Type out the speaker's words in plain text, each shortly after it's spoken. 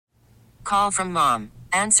Call from mom.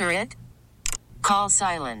 Answer it. Call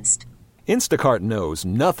silenced. Instacart knows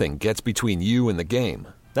nothing gets between you and the game.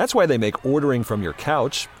 That's why they make ordering from your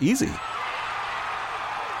couch easy.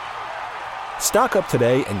 Stock up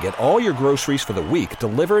today and get all your groceries for the week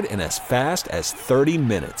delivered in as fast as 30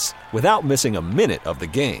 minutes without missing a minute of the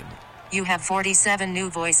game. You have 47 new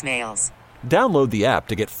voicemails. Download the app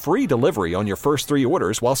to get free delivery on your first 3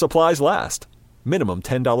 orders while supplies last. Minimum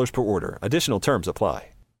 $10 per order. Additional terms apply.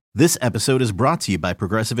 This episode is brought to you by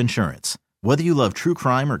Progressive Insurance. Whether you love true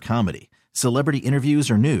crime or comedy, celebrity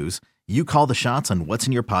interviews or news, you call the shots on what's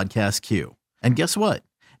in your podcast queue. And guess what?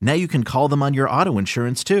 Now you can call them on your auto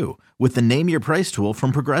insurance too with the Name Your Price tool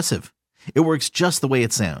from Progressive. It works just the way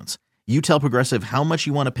it sounds. You tell Progressive how much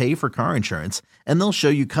you want to pay for car insurance, and they'll show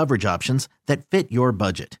you coverage options that fit your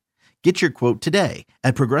budget. Get your quote today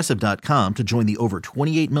at Progressive.com to join the over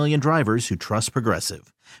 28 million drivers who trust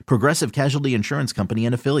Progressive. Progressive Casualty Insurance Company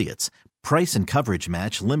and Affiliates. Price and coverage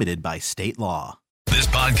match limited by state law. This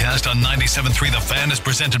podcast on 97.3 The Fan is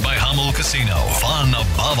presented by Hummel Casino. Fun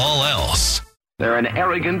above all else. They're an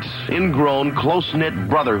arrogant, ingrown, close-knit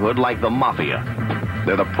brotherhood like the Mafia.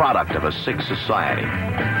 They're the product of a sick society.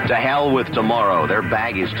 To hell with tomorrow. Their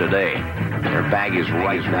bag is today. Their bag is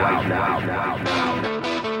right now.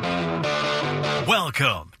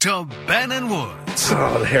 Welcome to Ben and Woods.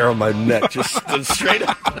 Oh, the hair on my neck just stood straight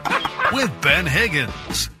up. With Ben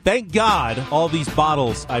Higgins. Thank God all these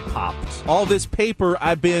bottles I popped. All this paper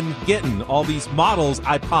I've been getting. All these models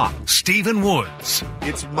I popped. Stephen Woods.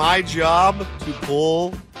 It's my job to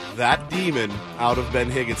pull that demon out of Ben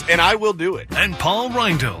Higgins, and I will do it. And Paul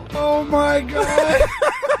Reindl. Oh, my God.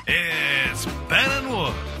 It's Ben and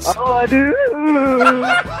Woods. Oh, I do.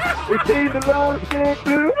 It came the wrong thing,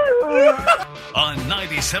 too. On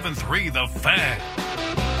 97.3 The Fan.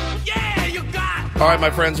 Yeah, you got it. All right, my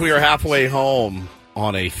friends, we are halfway home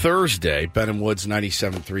on a Thursday. Ben and Woods,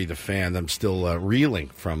 97.3 The Fan. I'm still reeling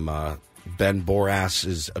from Ben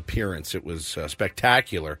Boras's appearance. It was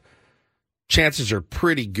spectacular. Chances are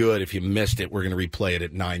pretty good if you missed it. We're going to replay it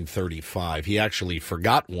at 9:35. He actually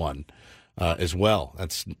forgot one as well.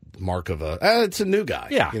 That's mark of it's a new guy.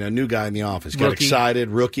 Yeah. New guy in the office. Got excited,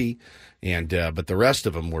 rookie. And but the rest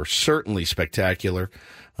of them were certainly spectacular.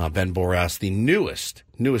 Ben Boras, the newest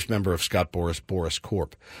member of Scott Boras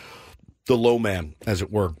Corp, the low man, as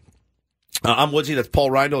it were. I'm Woodsy. That's Paul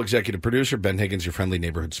Reindl, executive producer. Ben Higgins, your friendly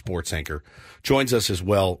neighborhood sports anchor, joins us as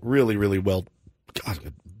well. Really, really well.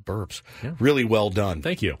 God, burps. Yeah. Really well done.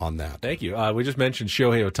 Thank you on that. Thank you. We just mentioned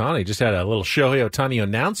Shohei Ohtani. Just had a little Shohei Ohtani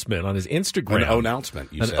announcement on his Instagram. An announcement.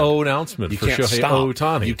 For Shohei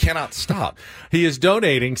Ohtani. You cannot stop. He is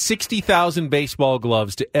donating 60,000 baseball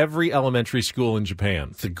gloves to every elementary school in Japan.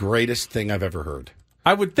 It's the greatest thing I've ever heard.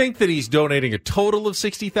 I would think that he's donating a total of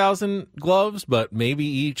 60,000 gloves, but maybe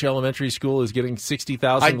each elementary school is getting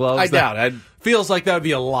 60,000 gloves. I doubt it. Feels like that would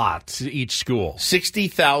be a lot to each school.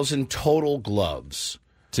 60,000 total gloves.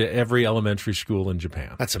 To every elementary school in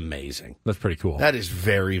Japan. That's amazing. That's pretty cool. That is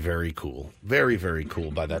very, very cool. Very, very cool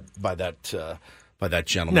by that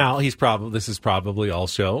gentleman. Now this is probably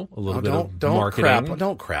also a little bit of marketing.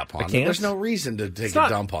 Don't crap on it. There's no reason to take a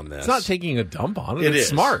dump on this. It's not taking a dump on it. It's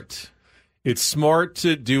smart. It's smart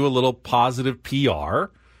to do a little positive PR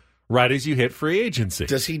right as you hit free agency.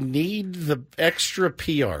 Does he need the extra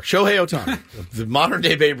PR? Shohei Ohtani, the modern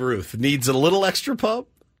day Babe Ruth, needs a little extra pub?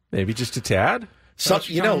 Maybe just a tad.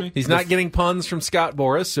 He's not getting puns from Scott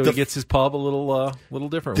Boras, so he gets his pub a little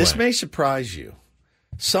different way. This may surprise you.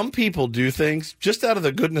 Some people do things just out of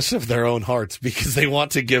the goodness of their own hearts because they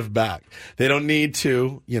want to give back. They don't need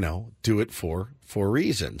to, do it for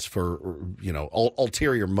reasons, for,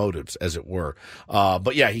 ulterior motives, as it were.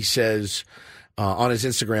 But yeah, he says on his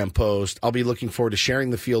Instagram post, I'll be looking forward to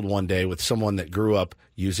sharing the field one day with someone that grew up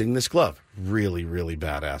using this glove. Really, really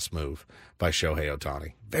badass move by Shohei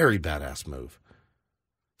Ohtani. Very badass move.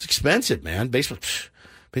 It's expensive, man.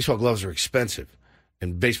 Baseball gloves are expensive,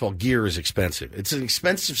 and baseball gear is expensive. It's an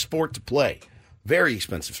expensive sport to play. Very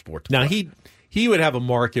expensive sport to play. Now, he would have a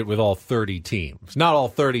market with all 30 teams. Not all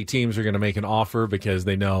 30 teams are going to make an offer because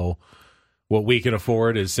they know what we can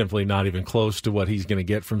afford is simply not even close to what he's going to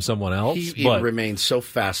get from someone else. He remains so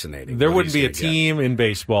fascinating. There wouldn't be a team in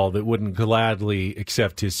baseball that wouldn't gladly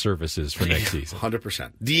accept his services for next season.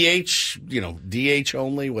 100%. DH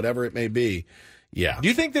only, whatever it may be. Yeah. Do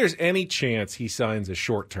you think there's any chance he signs a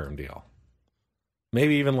short-term deal?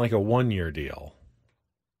 Maybe even like a one-year deal?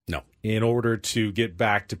 No. In order to get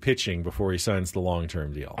back to pitching before he signs the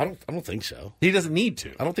long-term deal? I don't think so. He doesn't need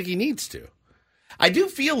to. I don't think he needs to. I do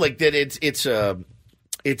feel like that it's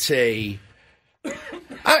a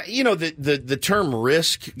The term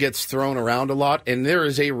risk gets thrown around a lot, and there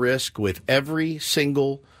is a risk with every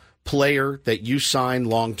single player that you sign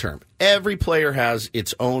long term. Every player has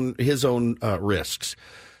his own risks.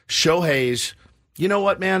 Shohei's, you know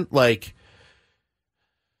what, man? Like,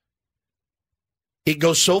 it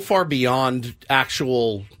goes so far beyond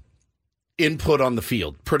actual input on the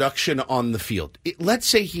field, production on the field. Let's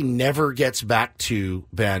say he never gets back to,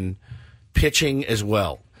 Ben, pitching as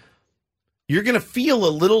well. You're going to feel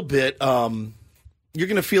a little bit. You're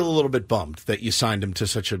going to feel a little bit bummed that you signed him to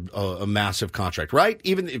such a massive contract, right?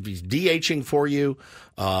 Even if he's DHing for you,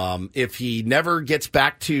 if he never gets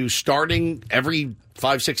back to starting every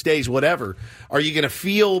 5-6 days, whatever, are you going to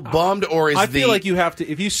feel bummed, or is I feel like you have to,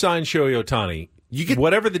 if you sign Shohei Ohtani,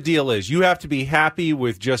 whatever the deal is, you have to be happy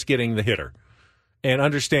with just getting the hitter and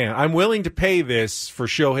understand, I'm willing to pay this for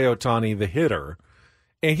Shohei Ohtani, the hitter,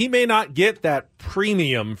 and he may not get that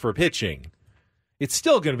premium for pitching. It's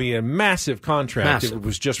still going to be a massive contract if it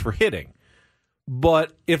was just for hitting.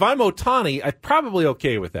 But if I'm Ohtani, I'm probably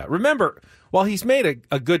okay with that. Remember, while he's made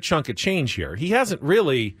a good chunk of change here, he hasn't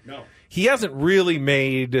really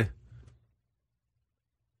made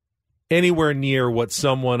anywhere near what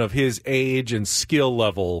someone of his age and skill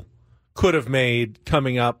level could have made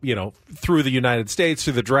coming up, through the United States,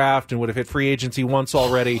 through the draft, and would have hit free agency once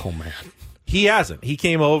already. Oh, man. He hasn't. He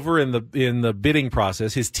came over in the bidding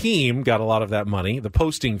process. His team got a lot of that money, the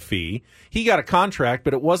posting fee. He got a contract,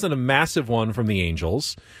 but it wasn't a massive one from the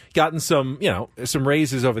Angels. Gotten some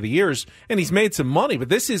raises over the years, and he's made some money, but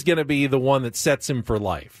this is going to be the one that sets him for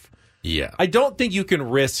life. Yeah. I don't think you can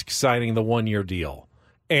risk signing the 1-year deal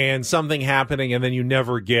and something happening, and then you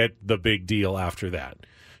never get the big deal after that.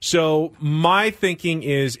 So my thinking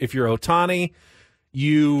is, if you're Ohtani,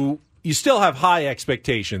 you still have high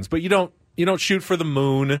expectations, but you don't shoot for the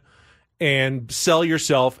moon and sell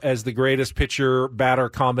yourself as the greatest pitcher-batter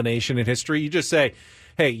combination in history. You just say,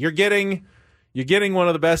 hey, you're getting one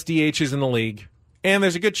of the best DHs in the league, and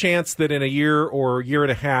there's a good chance that in a year or year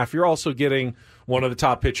and a half, you're also getting one of the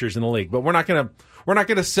top pitchers in the league. But we're not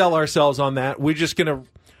gonna sell ourselves on that.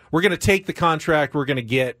 We're gonna take the contract we're gonna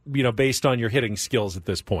get, based on your hitting skills at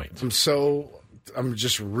this point. I'm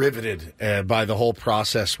just riveted by the whole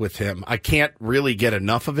process with him. I can't really get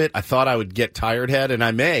enough of it. I thought I would get tired head, and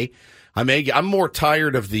I may. I'm more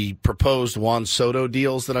tired of the proposed Juan Soto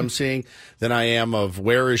deals that I'm seeing than I am of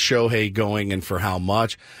where is Shohei going and for how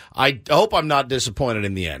much. I hope I'm not disappointed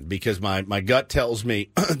in the end, because my gut tells me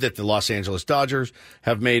that the Los Angeles Dodgers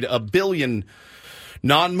have made a billion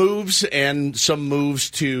non-moves and some moves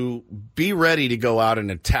to be ready to go out and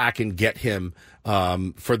attack and get him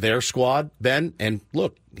for their squad, Ben. And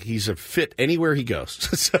look, he's a fit anywhere he goes.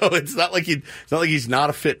 So it's not like he's not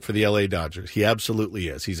a fit for the LA Dodgers. He absolutely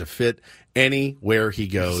is. He's a fit anywhere he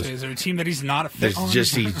goes. So is there a team that he's not a fit on?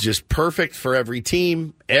 He's just perfect for every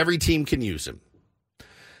team. Every team can use him.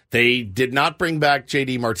 They did not bring back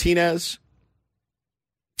JD Martinez,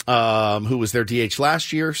 who was their DH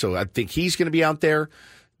last year, so I think he's going to be out there.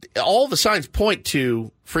 All the signs point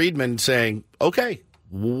to Friedman saying, okay,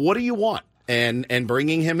 what do you want? And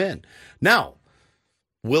bringing him in. Now,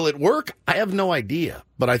 will it work? I have no idea,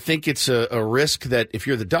 but I think it's a risk that if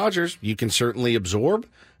you're the Dodgers, you can certainly absorb,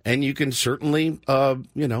 and you can certainly,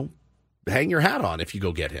 hang your hat on if you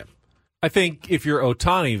go get him. I think if you're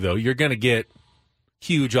Ohtani, though, you're going to get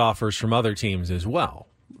huge offers from other teams as well.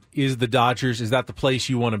 Is the Dodgers, is that the place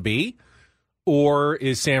you want to be? Or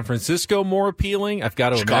is San Francisco more appealing? I've got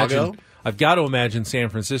to imagine San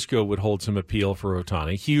Francisco would hold some appeal for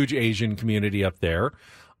Ohtani. Huge Asian community up there.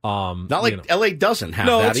 Not like LA doesn't have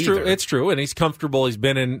that either. True. It's true, and he's comfortable. He's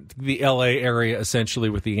been in the LA area essentially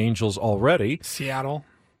with the Angels already.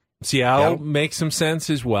 Seattle makes some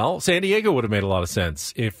sense as well. San Diego would have made a lot of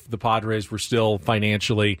sense if the Padres were still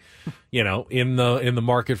financially, in the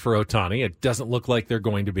market for Ohtani. It doesn't look like they're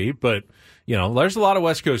going to be, but there's a lot of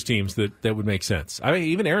West Coast teams that would make sense. I mean,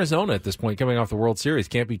 even Arizona at this point, coming off the World Series,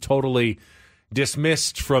 can't be totally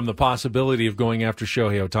dismissed from the possibility of going after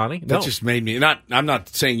Shohei Ohtani. That just made me I'm not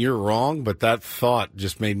saying you're wrong, but that thought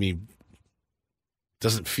just made me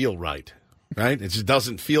doesn't feel right. Right? It just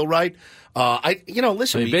doesn't feel right.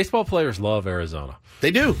 Listen. Baseball players love Arizona.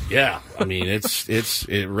 They do. Yeah. I mean, it's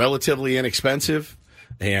relatively inexpensive,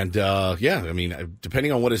 and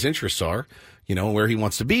depending on what his interests are, where he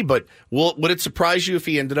wants to be. But would it surprise you if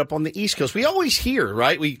he ended up on the East Coast? We always hear,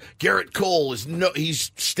 right? Garrett Cole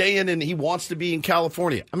he's staying and he wants to be in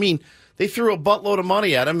California. I mean, they threw a buttload of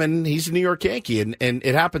money at him, and he's a New York Yankee, and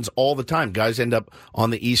it happens all the time. Guys end up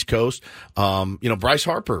on the East Coast. Bryce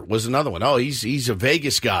Harper was another one. Oh, he's a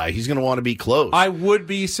Vegas guy. He's going to want to be close. I would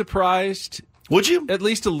be surprised Would you? At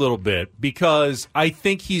least a little bit, because I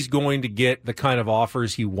think he's going to get the kind of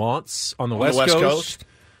offers he wants on the West Coast.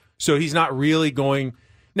 So he's not really going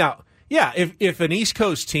now. Yeah, if an East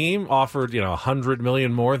Coast team offered $100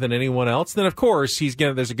 million more than anyone else, then of course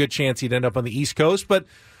there's a good chance he'd end up on the East Coast. But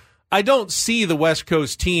I don't see the West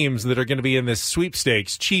Coast teams that are going to be in this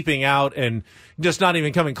sweepstakes cheaping out and just not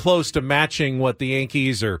even coming close to matching what the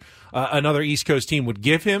Yankees or another East Coast team would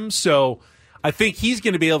give him. So I think he's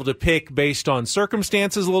going to be able to pick based on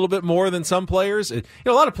circumstances a little bit more than some players. A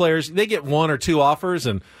lot of players, they get one or two offers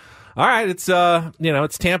and, all right, it's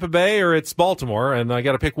it's Tampa Bay or it's Baltimore, and I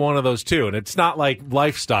got to pick one of those two. And it's not like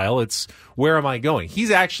lifestyle, it's where am I going? He's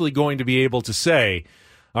actually going to be able to say,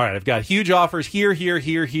 all right, I've got huge offers here, here,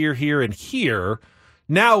 here, here, here, and here.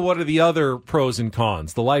 Now what are the other pros and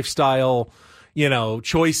cons? The lifestyle,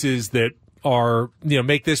 choices that are,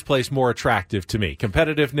 make this place more attractive to me.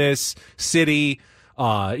 Competitiveness, city,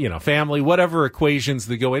 family, whatever equations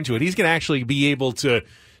that go into it. He's going to actually be able to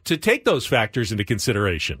take those factors into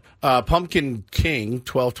consideration. Pumpkin King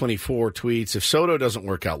 1224 tweets, if Soto doesn't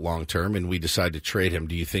work out long term and we decide to trade him,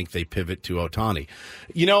 do you think they pivot to Ohtani?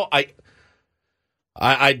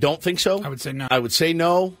 I don't think so. I would say no. I would say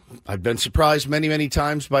no. I've been surprised many, many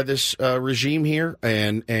times by this regime here,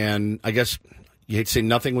 and I guess you hate to say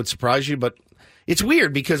nothing would surprise you, but it's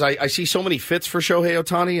weird because I see so many fits for Shohei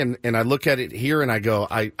Ohtani, and I look at it here and I go,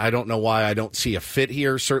 I don't know why I don't see a fit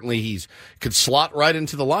here. Certainly he's could slot right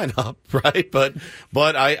into the lineup, right?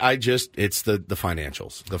 But I just, it's the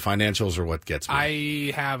financials. The financials are what gets me.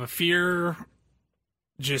 I have a fear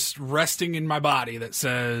just resting in my body that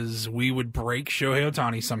says we would break Shohei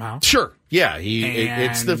Ohtani somehow. Sure. Yeah,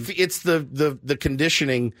 it's the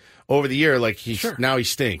conditioning over the year, like now he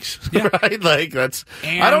stinks. Yeah. Right? Like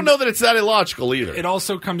I don't know that it's that illogical either. It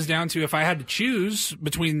also comes down to if I had to choose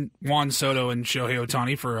between Juan Soto and Shohei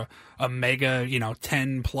Ohtani for a mega,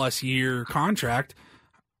 10+ year contract,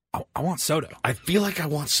 I want Soto. I feel like I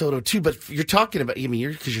want Soto too, but you're talking about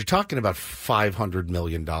you're talking about $500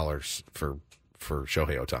 million for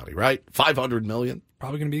Shohei Ohtani, right? $500 million.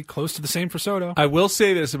 Probably going to be close to the same for Soto. I will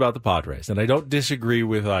say this about the Padres, and I don't disagree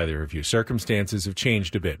with either of you. Circumstances have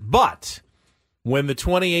changed a bit. But when the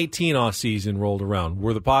 2018 offseason rolled around,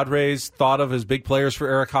 were the Padres thought of as big players for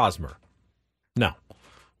Eric Hosmer? No.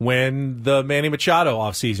 When the Manny Machado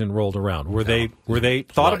offseason rolled around, were they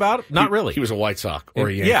thought about it? Not really. He was a White Sox or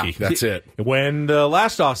a Yankee. Yeah. That's it. When the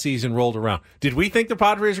last offseason rolled around, did we think the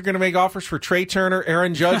Padres are going to make offers for Trey Turner,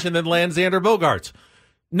 Aaron Judge, and then land Xander Bogaerts?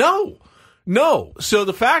 No. So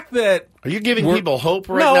the fact that are you giving people hope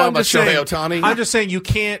now about Shohei Ohtani? I'm just saying you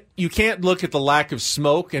can't look at the lack of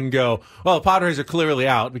smoke and go, well, the Padres are clearly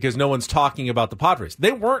out because no one's talking about the Padres.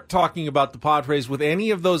 They weren't talking about the Padres with any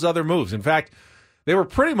of those other moves. In fact, they were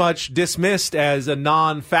pretty much dismissed as a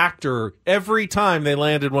non-factor every time they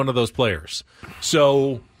landed one of those players.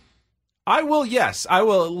 So I will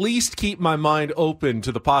at least keep my mind open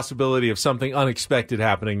to the possibility of something unexpected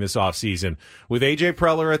happening this offseason. With A.J.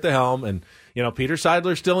 Preller at the helm and, Peter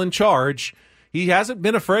Seidler still in charge, he hasn't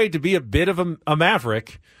been afraid to be a bit of a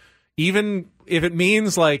maverick, even if it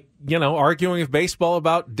means arguing with baseball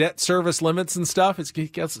about debt service limits and stuff.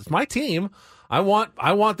 It's my team. I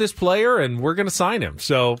want this player, and we're going to sign him.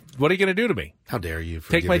 So what are you going to do to me? How dare you?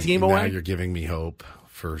 Take my team away? Now you're giving me hope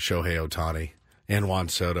for Shohei Ohtani and Juan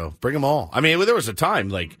Soto. Bring them all. I mean, there was a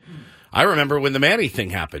time, I remember when the Manny thing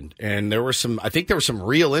happened, and I think there was some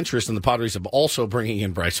real interest in the Padres of also bringing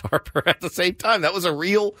in Bryce Harper at the same time. That was a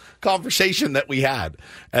real conversation that we had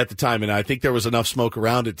at the time, and I think there was enough smoke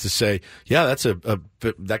around it to say, yeah,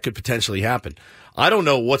 that could potentially happen. I don't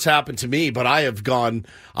know what's happened to me, but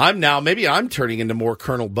maybe I'm turning into more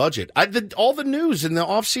Colonel Budget. All the news in the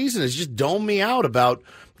offseason has just domed me out about,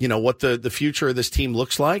 what the future of this team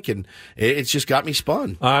looks like, and it's just got me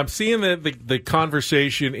spun. I'm seeing the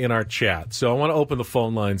conversation in our chat, so I want to open the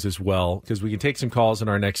phone lines as well, because we can take some calls in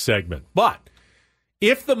our next segment. But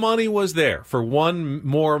if the money was there for one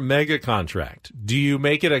more mega contract, do you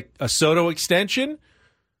make it a Soto extension,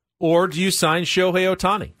 or do you sign Shohei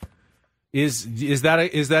Ohtani? Is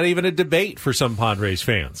that even a debate for some Padres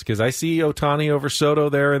fans? Because I see Ohtani over Soto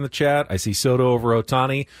there in the chat. I see Soto over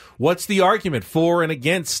Ohtani. What's the argument for and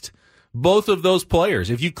against both of those players?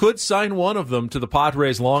 If you could sign one of them to the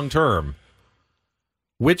Padres long term,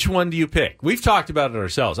 which one do you pick? We've talked about it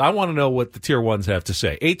ourselves. I want to know what the Tier 1s have to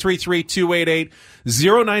say.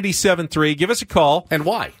 833-288-0973. Give us a call. And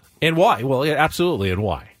why? Well, yeah, absolutely, and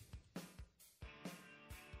why?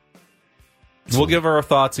 We'll give our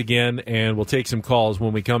thoughts again, and we'll take some calls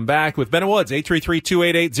when we come back with Ben and Woods,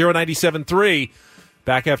 833-288-0973.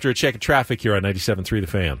 Back after a check of traffic here on 97.3 The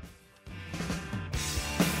Fan.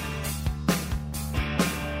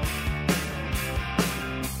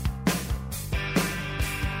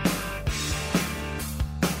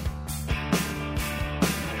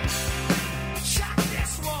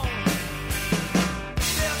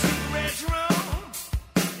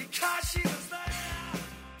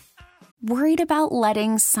 Worried about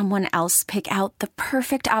letting someone else pick out the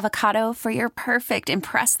perfect avocado for your perfect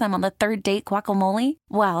impress them on the third date guacamole?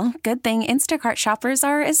 Well, good thing Instacart shoppers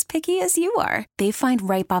are as picky as you are. They find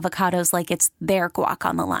ripe avocados like it's their guac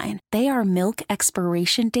on the line. They are milk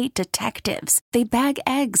expiration date detectives. They bag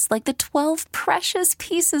eggs like the 12 precious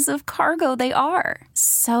pieces of cargo they are.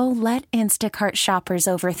 So let Instacart shoppers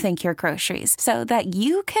overthink your groceries so that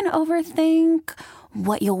you can overthink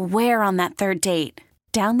what you'll wear on that third date.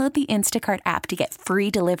 Download the Instacart app to get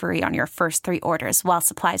free delivery on your first 3 orders while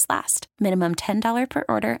supplies last. Minimum $10 per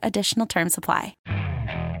order. Additional terms apply.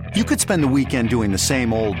 You could spend the weekend doing the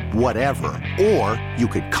same old whatever, or you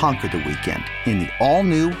could conquer the weekend in the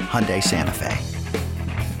all-new Hyundai Santa Fe.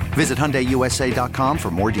 Visit HyundaiUSA.com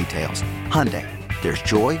for more details. Hyundai, there's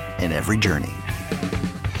joy in every journey.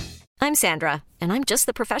 I'm Sandra, and I'm just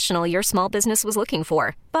the professional your small business was looking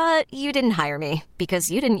for. But you didn't hire me because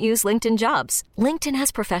you didn't use LinkedIn Jobs. LinkedIn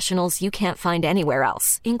has professionals you can't find anywhere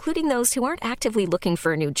else, including those who aren't actively looking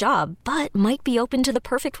for a new job, but might be open to the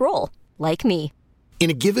perfect role, like me. In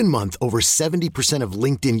a given month, over 70% of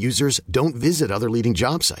LinkedIn users don't visit other leading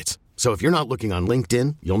job sites. So if you're not looking on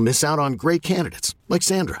LinkedIn, you'll miss out on great candidates like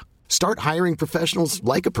Sandra. Start hiring professionals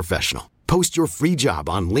like a professional. Post your free job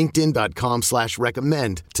on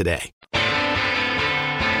linkedin.com/recommend today.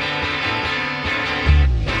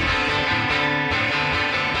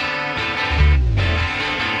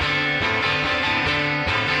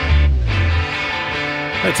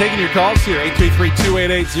 Taking your calls here,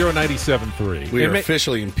 833-288-0973. We are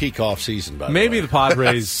officially in peak off-season, by the way. Maybe the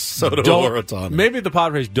Padres don't. Maybe the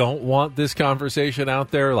Padres don't want this conversation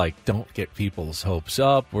out there. Like, don't get people's hopes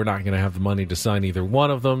up. We're not going to have the money to sign either one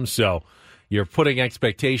of them, so you're putting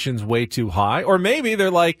expectations way too high. Or maybe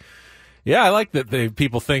they're like, yeah, I like that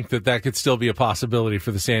people think that could still be a possibility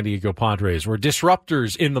for the San Diego Padres. We're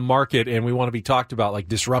disruptors in the market, and we want to be talked about like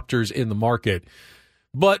disruptors in the market.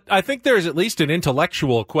 But I think there's at least an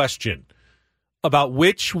intellectual question about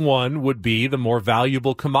which one would be the more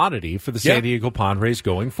valuable commodity for the San Diego Padres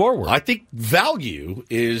going forward. I think value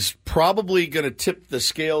is probably going to tip the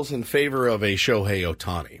scales in favor of a Shohei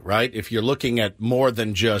Ohtani, right? If you're looking at more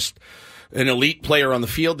than just an elite player on the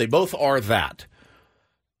field, they both are that.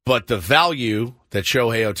 But the value that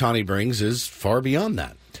Shohei Ohtani brings is far beyond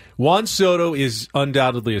that. Juan Soto is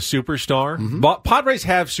undoubtedly a superstar. But Padres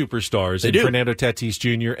have superstars in Fernando Tatis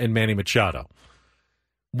Jr. and Manny Machado.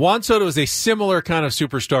 Juan Soto is a similar kind of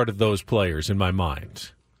superstar to those players in my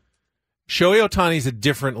mind. Shohei Ohtani is a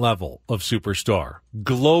different level of superstar.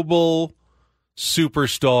 Global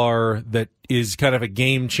superstar that is kind of a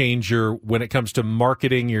game changer when it comes to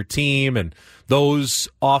marketing your team and those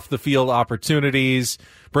off-the-field opportunities,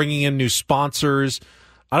 bringing in new sponsors.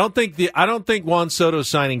 I don't think Juan Soto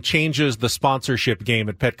signing changes the sponsorship game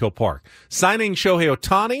at Petco Park. Signing Shohei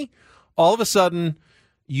Ohtani, all of a sudden,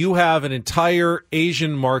 you have an entire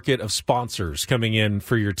Asian market of sponsors coming in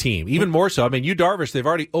for your team. Even more so. I mean, Yu Darvish, they've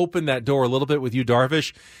already opened that door a little bit with Yu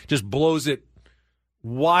Darvish. Just blows it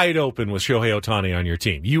wide open with Shohei Ohtani on your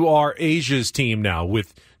team. You are Asia's team now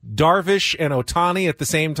with Darvish and Ohtani at the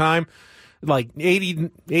same time. Like 80 to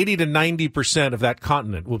 90% of that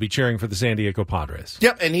continent will be cheering for the San Diego Padres.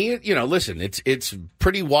 Yep, and he, listen, it's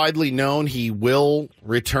pretty widely known he will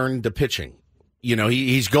return to pitching.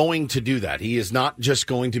 He's going to do that. He is not just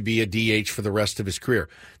going to be a DH for the rest of his career.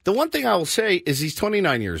 The one thing I will say is he's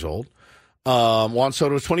 29 years old. Juan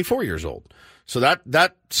Soto is 24 years old. So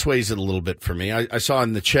that sways it a little bit for me. I saw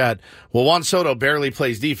in the chat, well, Juan Soto barely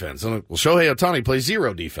plays defense. I'm like, well, Shohei Ohtani plays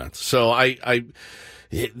zero defense. So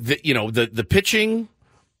the pitching,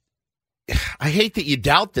 I hate that you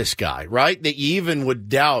doubt this guy, right? That you even would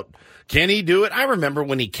doubt, can he do it? I remember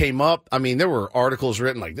when he came up, I mean, there were articles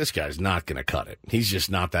written like, this guy's not going to cut it. He's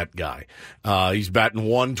just not that guy. He's batting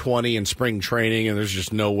 120 in spring training, and there's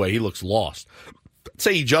just no way. He looks lost. I'd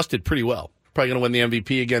say he adjusted pretty well. Probably going to win the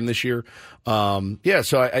MVP again this year. So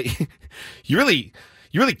you really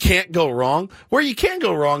can't go wrong. Where you can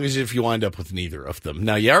go wrong is if you wind up with neither of them.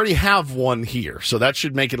 Now, you already have one here, so that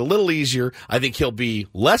should make it a little easier. I think he'll be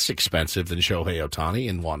less expensive than Shohei Ohtani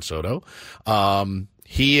and Juan Soto.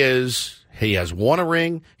 He has won a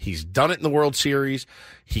ring. He's done it in the World Series.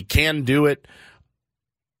 He can do it.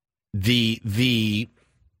 The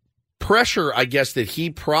pressure, I guess, that he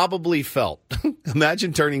probably felt.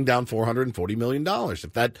 Imagine turning down $440 million.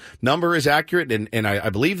 If that number is accurate, and I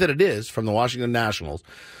believe that it is from the Washington Nationals,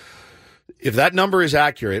 if that number is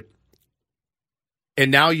accurate, and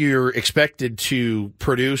now you're expected to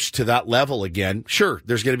produce to that level again, sure,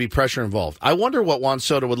 there's going to be pressure involved. I wonder what Juan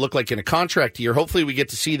Soto would look like in a contract year. Hopefully we get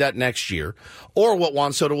to see that next year. Or what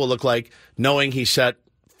Juan Soto will look like knowing he's set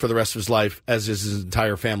for the rest of his life, as is his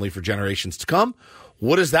entire family for generations to come.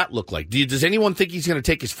 What does that look like? Does anyone think he's going to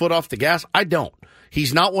take his foot off the gas? I don't.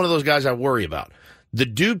 He's not one of those guys I worry about. The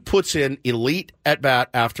dude puts in elite at bat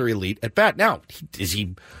after elite at bat. Now, does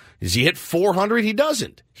he hit 400? He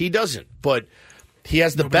doesn't. But he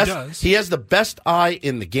has the best. He has the best eye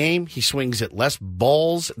in the game. He swings at less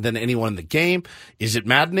balls than anyone in the game. Is it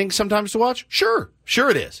maddening sometimes to watch? Sure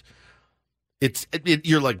it is.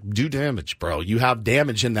 You're like, do damage, bro. You have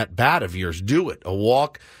damage in that bat of yours. Do it. A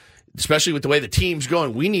walk. Especially with the way the team's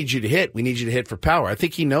going, we need you to hit. We need you to hit for power. I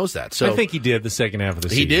think he knows that. So I think he did the second half of the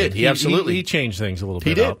season. He did. He absolutely. He changed things a little bit.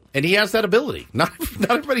 He did. Up. And he has that ability. Not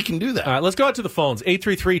everybody can do that. All right, let's go out to the phones.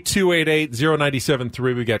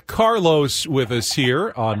 833-288-0973. We got Carlos with us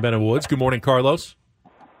here on Ben and Woods. Good morning, Carlos.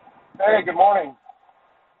 Hey, good morning.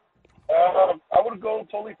 I would go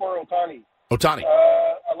totally for Ohtani. Ohtani.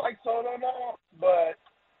 I like Soto now, but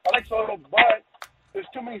there's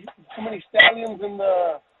too many stallions in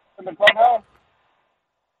the clubhouse.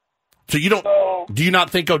 So you don't? Do you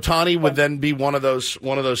not think Ohtani would then be one of those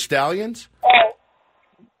stallions? Oh,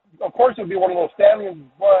 of course it would be one of those stallions,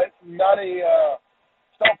 but not a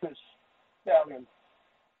selfish stallion.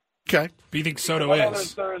 Okay. But you think Soto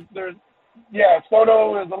is? Soto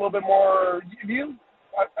is a little bit more.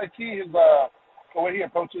 I see his the way he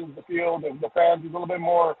approaches the field and the fans. He's a little bit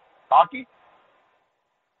more cocky.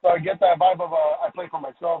 So I get that vibe of I play for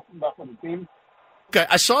myself, not for the team. Okay,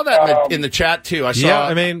 I saw that in the chat, too.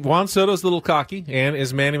 Juan Soto's a little cocky, and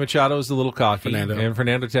is Manny Machado's a little cocky, and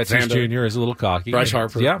Fernando Tatis Jr. is a little cocky. Bryce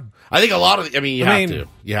Harper. Yeah. I think a lot of you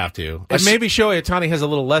have to. And maybe Shohei Ohtani has a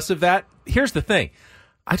little less of that. Here's the thing.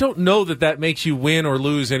 I don't know that makes you win or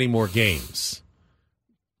lose any more games.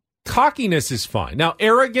 Cockiness is fine. Now,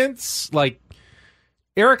 arrogance, like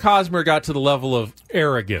Eric Hosmer got to the level of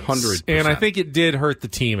arrogance. 100%. And I think it did hurt the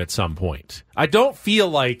team at some point. I don't feel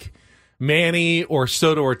like Manny or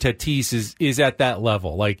Soto or Tatis is at that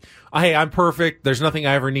level. Like, hey, I'm perfect. There's nothing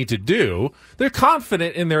I ever need to do. They're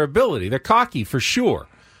confident in their ability. They're cocky for sure.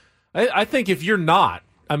 I think if you're not,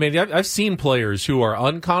 I've seen players who are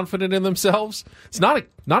unconfident in themselves. It's not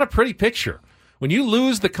a pretty picture. When you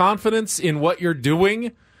lose the confidence in what you're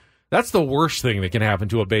doing, that's the worst thing that can happen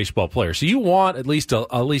to a baseball player. So you want at least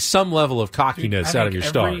some level of cockiness out of your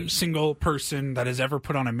stars. Every single person that has ever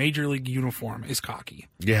put on a major league uniform is cocky.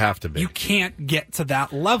 You have to be. You can't get to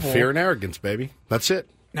that level. Fear and arrogance, baby. That's it.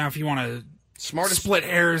 Now, if you want to split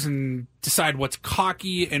hairs and decide what's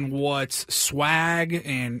cocky and what's swag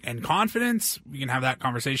and confidence, we can have that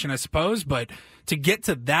conversation, I suppose. But to get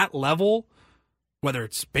to that level, whether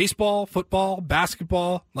it's baseball, football,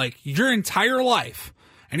 basketball, like your entire life,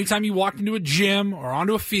 anytime you walked into a gym or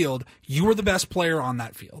onto a field, you were the best player on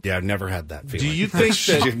that field. Yeah, I've never had that feeling. Do you think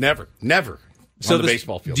that... Never. So on the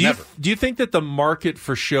baseball field, never. Do you think that the market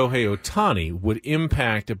for Shohei Ohtani would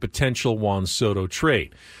impact a potential Juan Soto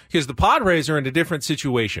trade? Because the Padres are in a different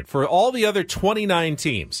situation. For all the other 29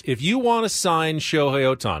 teams, if you want to sign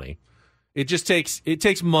Shohei Ohtani, it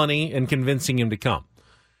takes money and convincing him to come.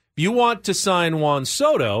 If you want to sign Juan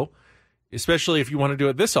Soto, especially if you want to do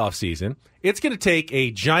it this offseason, it's going to take a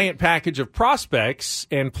giant package of prospects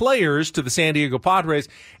and players to the San Diego Padres,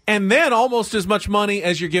 and then almost as much money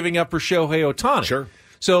as you're giving up for Shohei Ohtani. Sure.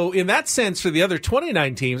 So in that sense, for the other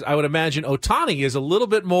 29 teams, I would imagine Ohtani is a little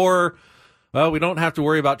bit more, we don't have to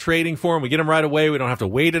worry about trading for him. We get him right away. We don't have to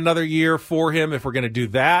wait another year for him if we're going to do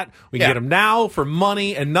that. We can get him now for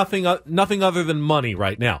money and nothing other than money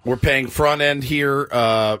right now. We're paying front end here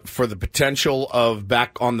for the potential of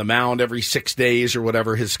back on the mound every 6 days or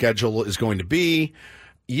whatever his schedule is going to be.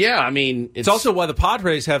 Yeah, it's also why the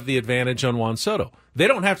Padres have the advantage on Juan Soto. They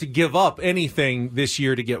don't have to give up anything this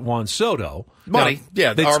year to get Juan Soto. Money,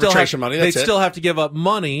 the arbitration money. They'd still have to give up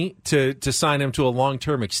money to sign him to a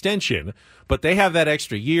long-term extension, but they have that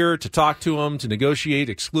extra year to talk to him, to negotiate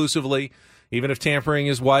exclusively. Even if tampering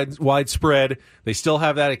is widespread, they still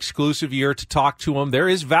have that exclusive year to talk to him. There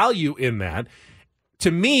is value in that.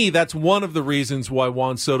 To me, that's one of the reasons why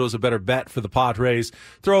Juan Soto is a better bet for the Padres.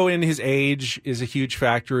 Throw in his age is a huge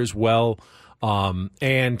factor as well.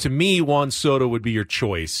 And to me, Juan Soto would be your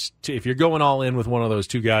choice. If you're going all in with one of those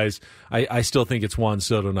two guys, I still think it's Juan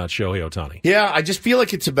Soto, not Shohei Ohtani. Yeah, I just feel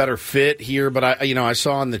like it's a better fit here. But I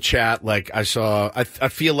saw in the chat, I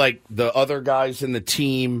feel like the other guys in the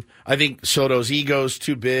team, I think Soto's ego's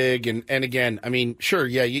too big. And again, sure,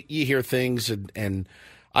 yeah, you hear things and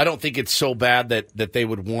I don't think it's so bad that they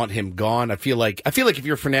would want him gone. I feel like if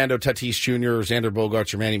you're Fernando Tatis Jr. or Xander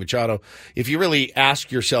Bogaerts or Manny Machado, if you really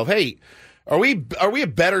ask yourself, hey, Are we a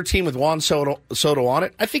better team with Juan Soto on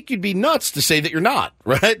it? I think you'd be nuts to say that you're not,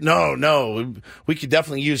 right? No. We could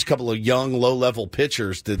definitely use a couple of young, low-level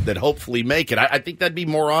pitchers that hopefully make it. I think that'd be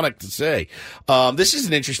moronic to say. This is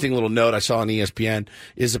an interesting little note I saw on ESPN,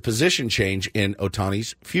 is a position change in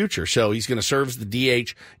Ohtani's future. So he's going to serve as the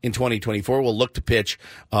DH in 2024. Will look to pitch,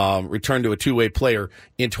 return to a two-way player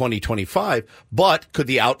in 2025. But could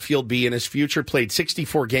the outfield be in his future? Played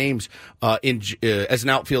 64 games as an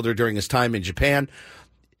outfielder during his time in Japan.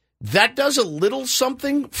 That does a little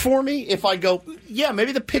something for me if I go, yeah,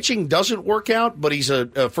 maybe the pitching doesn't work out, but he's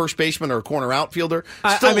a first baseman or a corner outfielder.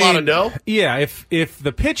 Still a lot of dough. Yeah, if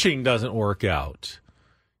the pitching doesn't work out,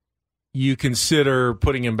 you consider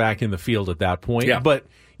putting him back in the field at that point. Yeah. But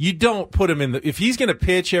you don't put him in if he's going to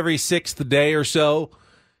pitch every sixth day or so,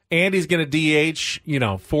 and he's going to DH,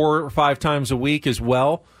 4 or 5 times a week as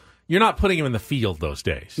well, you're not putting him in the field those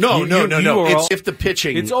days. No. It's if the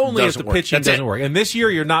pitching It's only if the pitching doesn't work. work. And this year,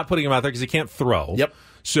 you're not putting him out there because he can't throw. Yep.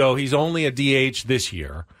 So he's only a DH this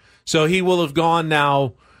year. So he will have gone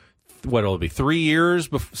now, what will it be, 3 years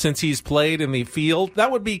since he's played in the field? That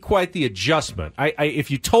would be quite the adjustment. If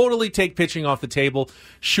you totally take pitching off the table,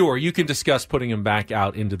 sure, you can discuss putting him back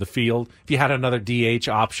out into the field. If you had another DH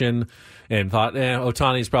option and thought,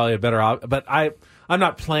 Ohtani's probably a better option. But I'm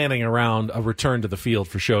not planning around a return to the field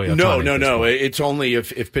for Shohei Ohtani. No. It's only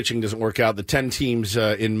if pitching doesn't work out. The 10 teams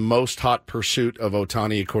in most hot pursuit of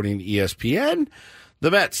Ohtani, according to ESPN, the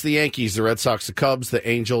Mets, the Yankees, the Red Sox, the Cubs, the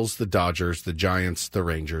Angels, the Dodgers, the Giants, the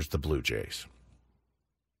Rangers, the Blue Jays.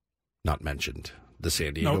 Not mentioned. The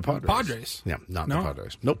San Diego Padres. Yeah, not the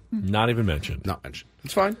Padres. Nope. Not even mentioned. Not mentioned.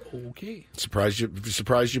 It's fine. Okay. Surprised you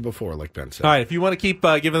before, like Ben said. All right, if you want to keep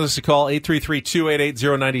giving us a call,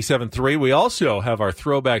 833-288-0973. We also have our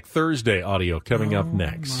Throwback Thursday audio coming up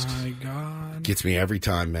next. Oh, my God. Gets me every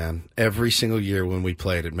time, man. Every single year when we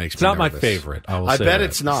play it, it makes It's me not nervous. my favorite, I will say bet that.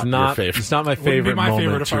 it's not your favorite. It's not my favorite my moment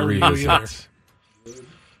favorite if I to were you revisit. either.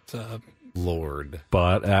 It's a Lord.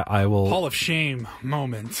 But I will... Hall of Shame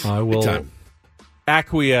moment. I will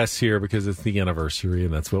acquiesce here because it's the anniversary,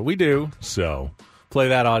 and that's what we do. So play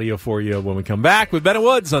that audio for you when we come back with Ben and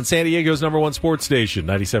Woods on San Diego's #1 sports station,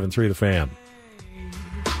 97.3 The Fan.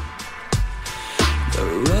 The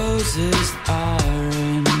roses are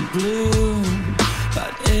in bloom,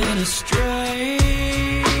 but in a strange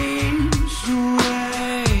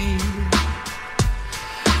way.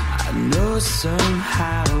 I know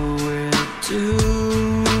somehow we're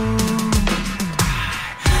doomed.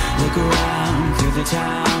 Look around through the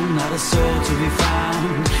town, not a soul to be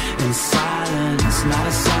found. In silence, not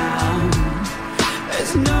a sound.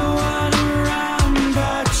 There's no one around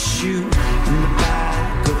but you. In the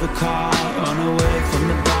back of the car, on our way from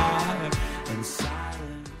the bar. In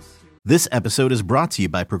silence. This episode is brought to you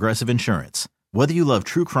by Progressive Insurance. Whether you love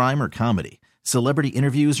true crime or comedy, celebrity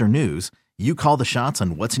interviews or news, you call the shots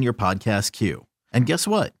on what's in your podcast queue. And guess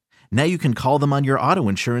what? Now you can call them on your auto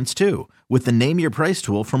insurance too, with the Name Your Price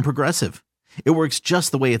tool from Progressive. It works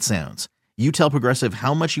just the way it sounds. You tell Progressive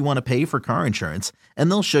how much you want to pay for car insurance, and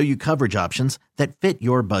they'll show you coverage options that fit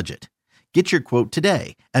your budget. Get your quote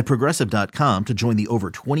today at Progressive.com to join the over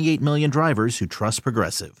 28 million drivers who trust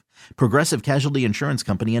Progressive. Progressive Casualty Insurance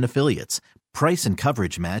Company and Affiliates. Price and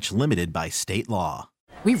coverage match limited by state law.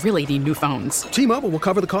 We really need new phones. T-Mobile will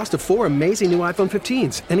cover the cost of 4 amazing new iPhone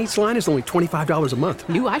 15s, and each line is only $25 a month.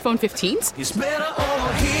 New iPhone 15s? It's better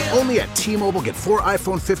over here. Only at T-Mobile, get 4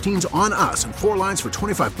 iPhone 15s on us and 4 lines for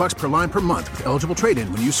 $25 per line per month with eligible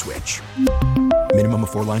trade-in when you switch. Minimum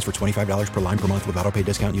of 4 lines for $25 per line per month with autopay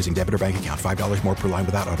discount using debit or bank account. $5 more per line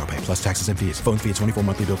without autopay, plus taxes and fees. Phone fee at 24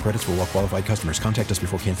 monthly bill credits for well-qualified customers. Contact us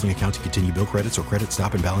before canceling account to continue bill credits or credit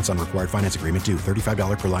stop and balance on required finance agreement due.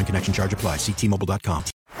 $35 per line connection charge applies. See T-Mobile.com.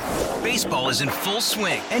 Baseball is in full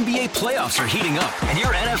swing. NBA playoffs are heating up, and your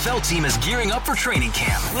NFL team is gearing up for training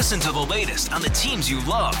camp. Listen to the latest on the teams you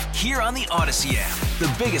love here on the Odyssey app.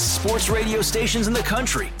 The biggest sports radio stations in the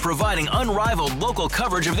country, providing unrivaled local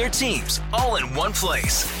coverage of their teams, all in one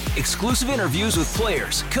place. Exclusive interviews with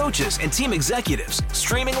players, coaches, and team executives,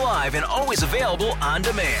 streaming live and always available on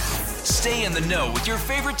demand. Stay in the know with your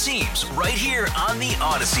favorite teams right here on the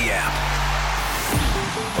Odyssey app.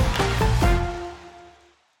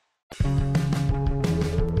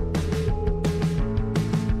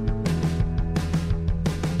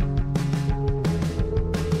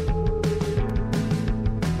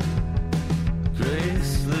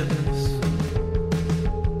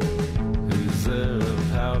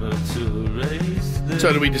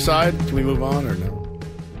 So do we decide? Can we move on or no?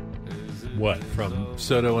 What, from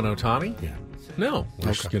Soto and Ohtani? Yeah. No.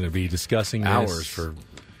 We're just going to be discussing hours this for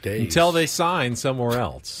days. Until they sign somewhere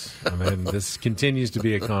else. I mean, this continues to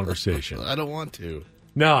be a conversation. I don't want to.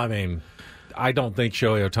 No, I mean, I don't think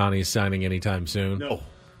Shohei Ohtani is signing anytime soon. No.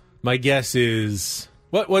 My guess is,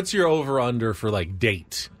 what's your over-under for, like,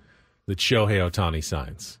 date that Shohei Ohtani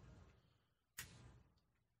signs?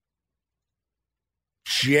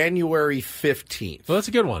 January 15th. Well, that's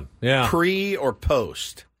a good one. Yeah. Pre or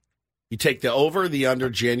post? You take the over, the under,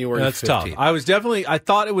 January 15th. That's tough. I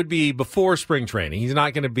thought it would be before spring training. He's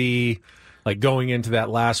not going to be like going into that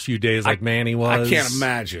last few days like Manny was. I can't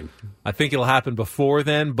imagine. I think it'll happen before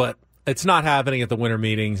then, but it's not happening at the winter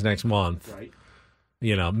meetings next month. Right.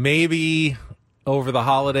 You know, maybe over the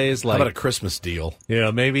holidays. Like, how about a Christmas deal?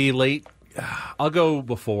 Maybe late. I'll go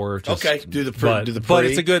before. Okay, do the pre.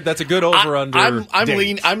 But that's a good over under.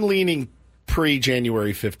 I'm leaning pre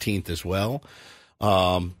January 15th as well.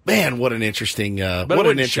 Man, what an interesting shock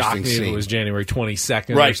me scene. If it was January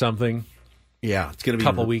 22nd or something. Yeah, it's going to be a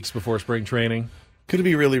couple weeks before spring training. Going to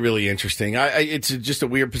be really, really interesting. It's just a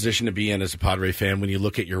weird position to be in as a Padre fan when you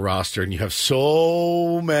look at your roster and you have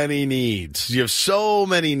so many needs.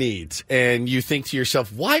 And you think to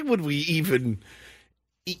yourself, why would we even?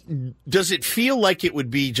 Does it feel like it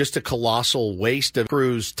would be just a colossal waste of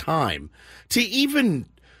Cruz's time to even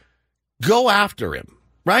go after him,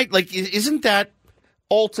 right? Like, isn't that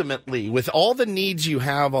ultimately, with all the needs you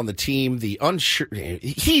have on the team, the unsure,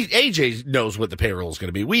 AJ knows what the payroll is going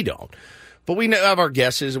to be. We don't. But we have our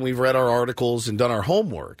guesses, and we've read our articles and done our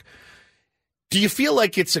homework. Do you feel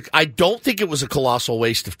like I don't think it was a colossal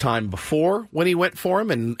waste of time before when he went for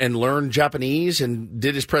him and learned Japanese and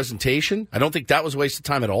did his presentation. I don't think that was a waste of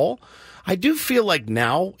time at all. I do feel like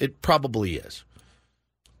now it probably is.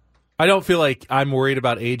 I don't feel like I'm worried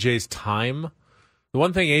about AJ's time. The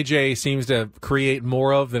one thing AJ seems to create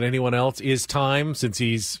more of than anyone else is time, since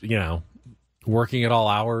he's, working at all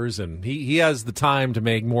hours, and he has the time to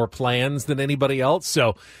make more plans than anybody else.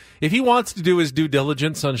 So if he wants to do his due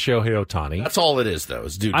diligence on Shohei Ohtani, that's all it is, though,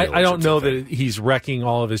 is due diligence. I don't know that he's wrecking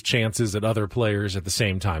all of his chances at other players at the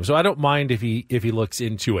same time. So I don't mind if he looks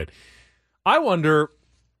into it. I wonder,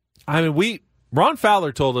 Ron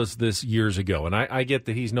Fowler told us this years ago, and I get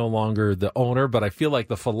that he's no longer the owner, but I feel like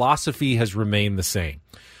the philosophy has remained the same.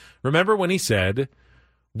 Remember when he said,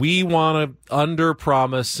 we want to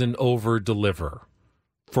under-promise and over-deliver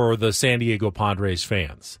for the San Diego Padres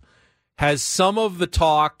fans? Has some of the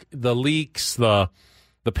talk, the leaks, the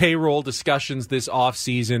payroll discussions this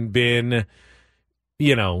offseason been,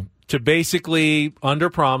 to basically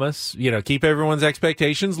under-promise, keep everyone's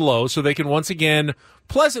expectations low so they can once again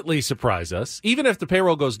pleasantly surprise us? Even if the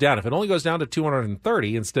payroll goes down, if it only goes down to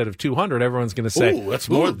 230 instead of 200, everyone's going to say, "Ooh, that's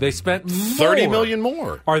more. They spent $30 million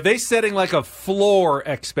more." Are they setting like a floor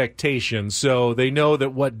expectation so they know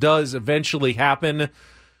that what does eventually happen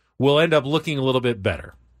will end up looking a little bit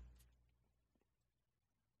better?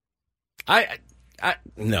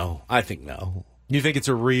 No, I think no. You think it's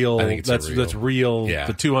a real? I think it's that's real. Yeah.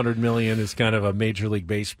 The $200 million is kind of a Major League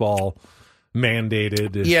Baseball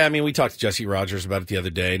mandated. Yeah, we talked to Jesse Rogers about it the other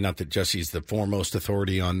day. Not that Jesse's the foremost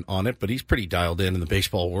authority on it, but he's pretty dialed in the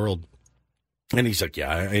baseball world. And he's like,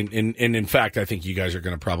 yeah, and in fact, I think you guys are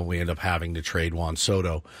going to probably end up having to trade Juan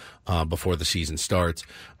Soto before the season starts.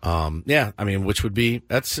 Which would be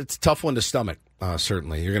it's a tough one to stomach.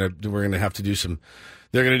 Certainly, we're gonna have to do some.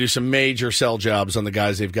 They're going to do some major sell jobs on the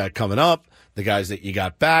guys they've got coming up, the guys that you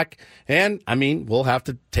got back. And, we'll have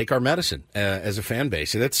to take our medicine as a fan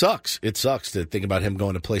base. And it sucks. It sucks to think about him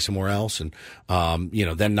going to play somewhere else and,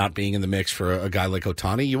 then not being in the mix for a guy like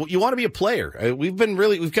Ohtani. You want to be a player. We've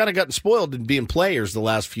kind of gotten spoiled in being players the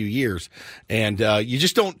last few years. And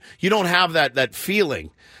you don't have that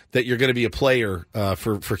feeling that you're going to be a player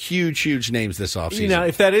for huge names this offseason.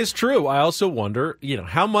 If that is true, I also wonder,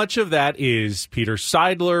 how much of that is Peter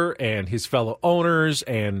Seidler and his fellow owners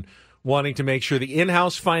and wanting to make sure the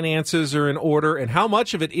in-house finances are in order, and how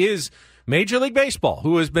much of it is Major League Baseball,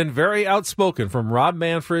 who has been very outspoken, from Rob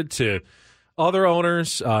Manfred to other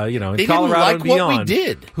owners, in they Colorado didn't like and beyond, what we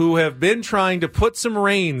did, who have been trying to put some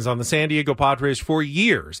reins on the San Diego Padres for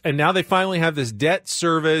years, and now they finally have this debt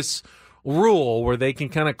service rule where they can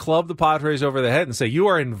kind of club the Padres over the head and say, you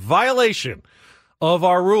are in violation of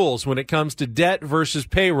our rules when it comes to debt versus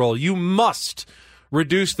payroll. You must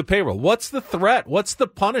reduce the payroll. What's the threat? What's the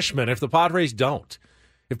punishment if the Padres don't?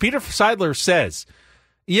 If Peter Seidler says,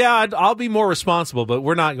 yeah, I'll be more responsible, but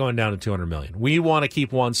we're not going down to $200 million. We want to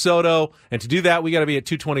keep Juan Soto, and to do that, we got to be at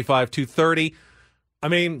 225, 230.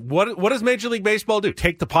 What does Major League Baseball do?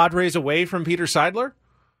 Take the Padres away from Peter Seidler?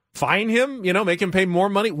 Fine him, make him pay more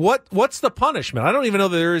money. What's the punishment? I don't even know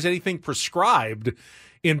that there is anything prescribed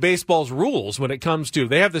in baseball's rules when it comes to,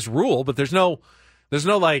 they have this rule, but there's no There's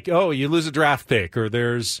no like, oh, you lose a draft pick or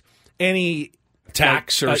there's any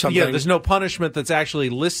tax or something. Yeah, there's no punishment that's actually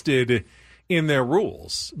listed in their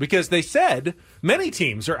rules because they said many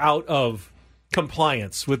teams are out of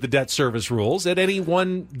compliance with the debt service rules at any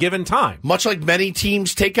one given time. Much like many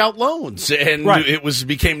teams take out loans, and it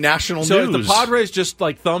became national so news. So if the Padres just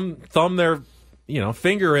like thumb their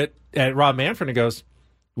finger at Rob Manfred and goes,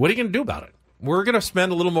 what are you going to do about it? We're going to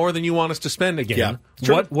spend a little more than you want us to spend again.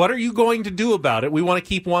 Yeah. What are you going to do about it? We want to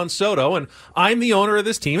keep Juan Soto, and I'm the owner of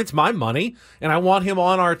this team. It's my money, and I want him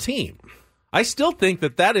on our team. I still think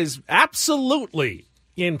that is absolutely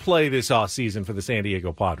in play this offseason for the San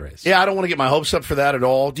Diego Padres. Yeah, I don't want to get my hopes up for that at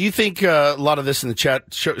all. Do you think a lot of this in the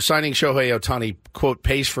chat, signing Shohei Ohtani, quote,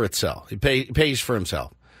 pays for itself? He pays for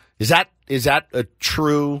himself. Is that a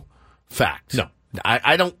true fact? No.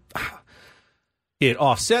 I don't... It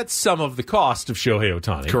offsets some of the cost of Shohei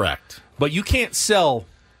Ohtani. Correct. But you can't sell...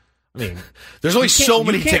 I mean, there's only so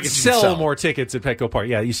many tickets you can sell. More tickets at Petco Park.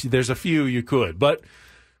 Yeah, you see, there's a few you could, but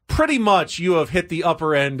pretty much you have hit the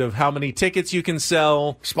upper end of how many tickets you can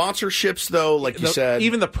sell. Sponsorships, though, like you said.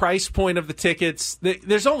 Even the price point of the tickets,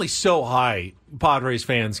 there's only so high Padres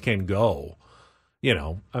fans can go.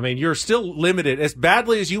 I mean, you're still limited. As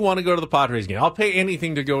badly as you want to go to the Padres game, I'll pay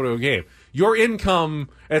anything to go to a game. Your income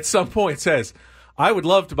at some point says, I would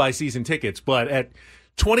love to buy season tickets, but at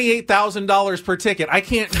 $28,000 per ticket, I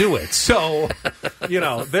can't do it. So,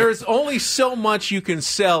 there's only so much you can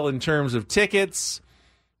sell in terms of tickets,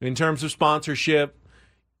 in terms of sponsorship.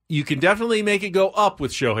 You can definitely make it go up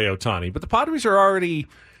with Shohei Ohtani, but the Padres are already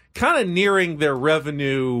kind of nearing their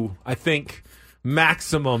revenue, I think,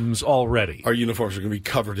 maximums already. Our uniforms are going to be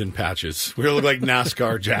covered in patches. We're going to look like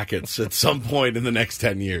NASCAR jackets at some point in the next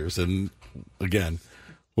 10 years. And again,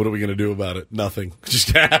 what are we going to do about it? Nothing. Just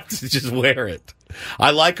have to just wear it.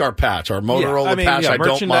 I like our patch, our Motorola patch. I don't mind.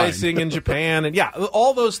 Merchandising in Japan, and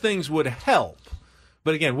all those things would help.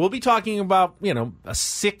 But again, we'll be talking about a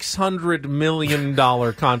 $600 million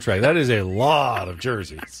contract. That is a lot of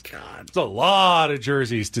jerseys. God, it's a lot of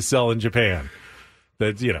jerseys to sell in Japan.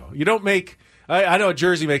 That you don't make. I know a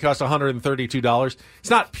jersey may cost $132. It's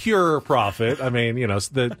not pure profit. I mean,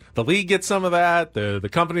 the league gets some of that. The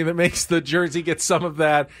company that makes the jersey gets some of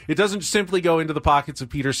that. It doesn't simply go into the pockets of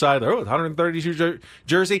Peter Seidler. Oh, $132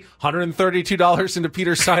 jersey, $132 into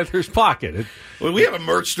Peter Seidler's pocket. When we have a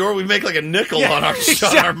merch store, we make like a nickel on our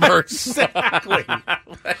merch. Exactly.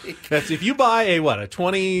 That's if you buy a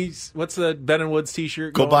 20. What's the Ben and Woods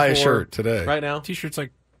T-shirt? Go buy a shirt today. Right now, T-shirt's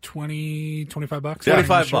like $25.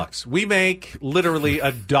 $25. We make literally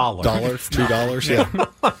 $1. $2,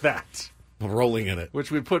 yeah. That. Rolling in it. Which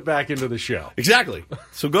we put back into the show. Exactly.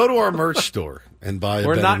 So go to our merch store and buy a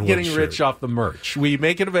We're Ben not and getting Woods rich shirt. off the merch. We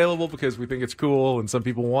make it available because we think it's cool and some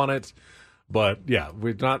people want it. But,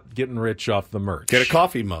 we're not getting rich off the merch. Get a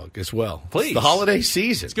coffee mug as well. Please. It's the holiday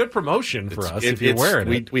season. It's good promotion for us if you're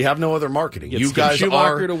wearing it. We have no other marketing. You guys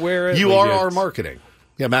are to wear it. You are our marketing.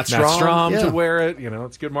 Yeah, Matt Strom to wear it.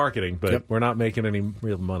 It's good marketing, but we're not making any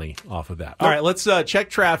real money off of that. All right, let's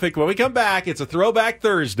check traffic. When we come back, it's a Throwback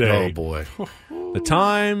Thursday. Oh, boy. The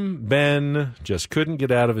time Ben just couldn't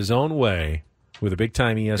get out of his own way with a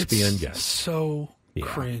big-time ESPN guest. So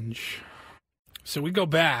cringe. So we go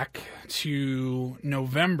back to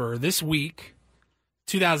November, this week,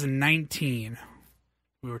 2019.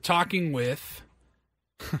 We were talking with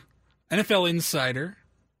NFL Insider,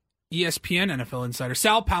 ESPN NFL Insider,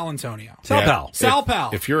 Sal Paolantonio. Sal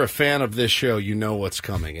Pal. If you're a fan of this show, you know what's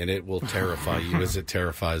coming, and it will terrify you as it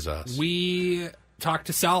terrifies us. We talk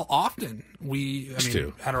to Sal often.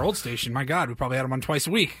 At our old station, my God, we probably had him on twice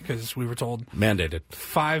a week because we were told mandated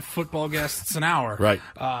 5 football guests an hour. Right.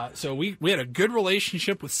 So we had a good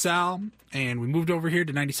relationship with Sal, and we moved over here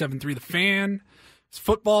to 97.3 The Fan. It's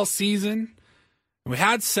football season. We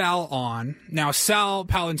had Sal on. Now, Sal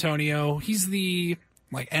Paolantonio, he's the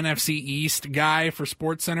NFC East guy for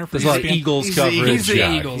SportsCenter. There's a lot of Eagles coverage. He's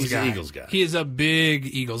the Eagles guy. He is a big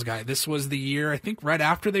Eagles guy. This was the year, I think, right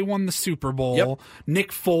after they won the Super Bowl. Yep.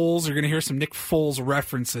 Nick Foles, you're going to hear some Nick Foles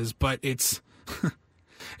references, but it's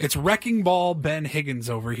Wrecking Ball Ben Higgins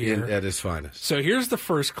over here. At his finest. So here's the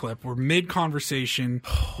first clip. We're mid-conversation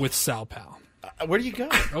with Sal Pal. Where do you go?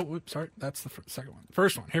 Oh, whoops, sorry. That's the second one.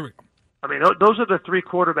 First one. Here we go. I mean, those are the 3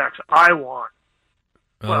 quarterbacks I want.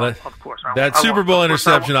 Well, of course. That Super Bowl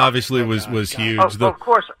interception obviously was huge. Of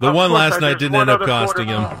course. The one last night didn't end up costing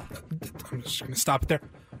him. I'm just going to stop it there.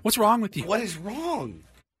 What's wrong with you? What is wrong?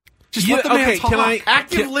 Just let the man talk.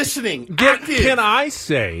 Active listening. Can I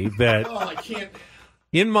say that I can't.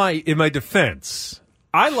 in my defense,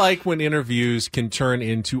 I like when interviews can turn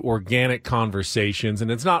into organic conversations,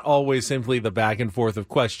 and it's not always simply the back and forth of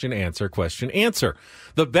question, answer, question, answer.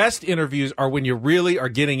 The best interviews are when you really are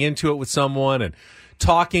getting into it with someone and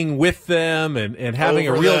talking with them and having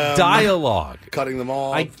a real dialogue. Cutting them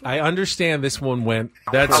off. I understand this one went.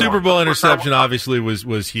 That Super Bowl interception obviously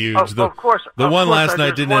was huge. Of course. The one last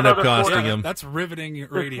night didn't end up costing him. That's riveting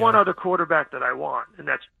radio. There's one other quarterback that I want, and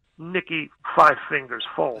that's Nicky Five Fingers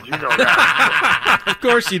Foles. You know that. Of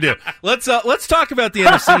course you do. Let's talk about the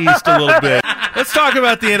NFC East a little bit. Let's talk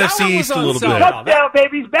about the NFC East a little bit. Touchdown,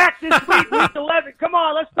 baby's back this week, week 11. Come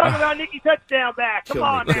on, let's talk about Nicky touchdown back. Come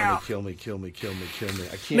on now. Kill me. I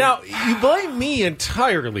can't. Now, you blame me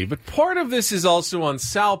entirely, but part of this is also on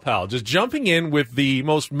Sal Pal, just jumping in with the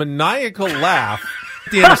most maniacal laugh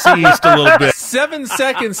at the NFC East a little bit. 7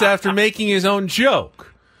 seconds after making his own joke.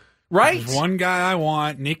 Right? There's one guy I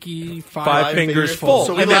want, Nicky Five Fingers Full.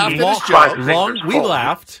 So we and laughed then at his joke. We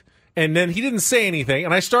laughed, and then he didn't say anything,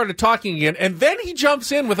 and I started talking again, and then he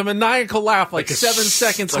jumps in with a maniacal laugh like 7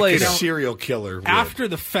 seconds later. A serial killer would. After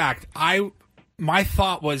the fact, my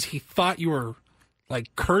thought was he thought you were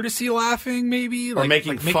like courtesy laughing, maybe? Or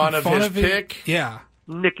making fun of his pick? Yeah.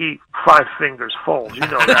 Nicky Five Fingers Foles. You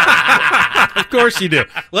know that. Of course you do.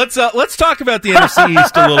 Let's talk about the NFC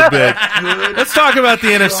East a little bit. Let's talk about the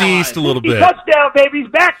NFC East a little Nicky bit. touchdown, baby's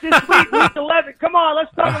back this week, week 11. Come on,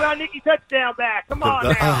 let's talk about Nicky touchdown back. Come on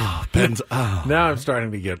now. Now I'm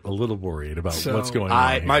starting to get a little worried about what's going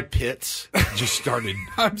on here. My pits just started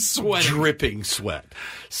I'm sweating. dripping sweat.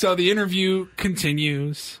 So the interview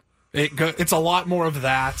continues. It's a lot more of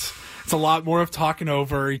that. It's a lot more of talking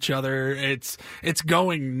over each other. It's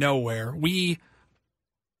going nowhere. We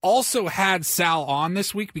also had Sal on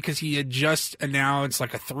this week because he had just announced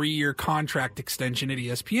like a 3-year contract extension at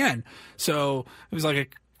ESPN. So it was like a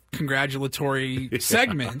congratulatory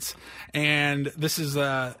segment. And this is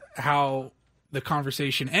how the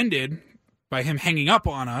conversation ended, by him hanging up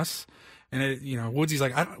on us. And, Woodsy's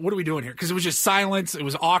like, what are we doing here? Because it was just silence. It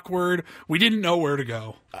was awkward. We didn't know where to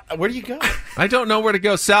go. Where do you go? I don't know where to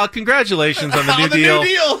go. Sal, congratulations on the new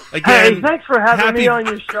deal. Again, hey, thanks for having me on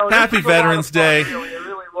your show. Happy Veterans Day. It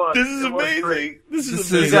really was. This is amazing. This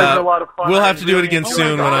is You guys are a lot of fun. We'll have to do it again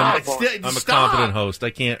soon when I'm a competent host.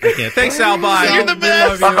 I can't. Thanks, Sal. Bye. You're the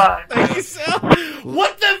best. Bye-bye. Thank you, Sal.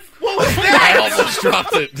 What was that? I almost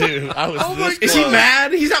dropped it, dude. I was this close. Is he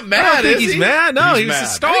mad? He's not mad, I don't think is he's he? mad. No, He's he was mad. a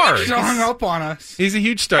star. He hung up on us. He's a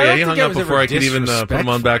huge star. Yeah, he hung up before I could even put him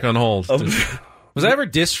on back on hold. Was I ever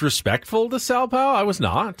disrespectful to Sal Pal? I was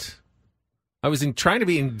not. I was trying to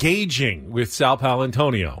be engaging with Sal Pal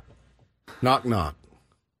Antonio. Knock, knock.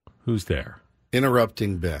 Who's there?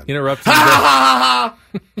 Interrupting Ben. Interrupting Ben.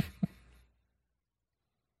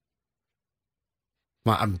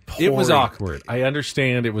 I'm pouring. It was awkward. I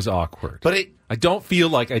understand it was awkward. But I don't feel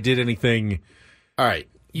like I did anything. All right.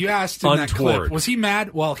 You asked in that untoward. clip, was he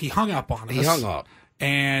mad? Well, he hung up on us. He hung up.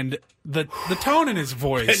 And the tone in his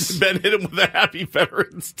voice. Ben hit him with a Happy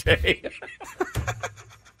Veterans Day.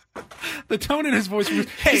 The tone in his voice was,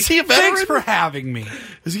 hey, is he a veteran? Thanks for having me.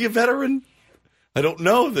 Is he a veteran? I don't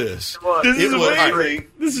know this. This is amazing.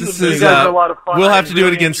 This is You guys are a lot of fun. We'll I have to do it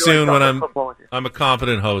really again enjoyed soon when talking football with you. I'm a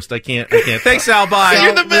competent host. I can't. Thanks, Sal. Bye.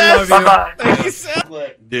 You're the best. Bye-bye. Thank you, Sal.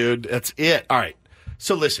 Dude, that's it. All right.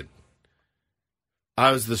 So listen.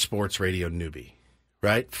 I was the sports radio newbie,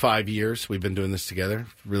 right? 5 years. We've been doing this together.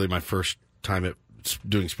 Really my first time at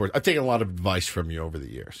doing sports. I've taken a lot of advice from you over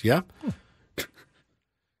the years. Yeah?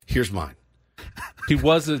 Here's mine. He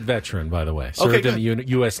was a veteran, by the way. Served in the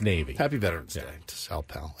U.S. Navy. Happy Veterans Day to Sal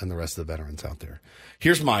Pal and the rest of the veterans out there.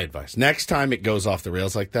 Here's my advice. Next time it goes off the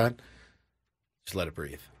rails like that, just let it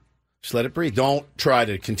breathe. Just let it breathe. Don't try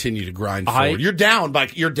to continue to grind forward. You're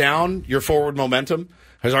down. Your forward momentum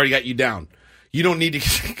has already got you down. You don't need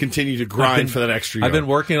to continue to grind for that extra yard. I've been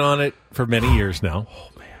working on it for many years now. Oh,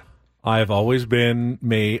 man. I've always been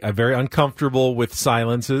very uncomfortable with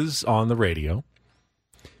silences on the radio.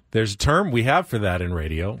 There's a term we have for that in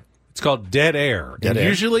radio. It's called dead air. Dead air.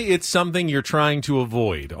 Usually it's something you're trying to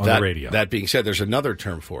avoid on the radio. That being said, there's another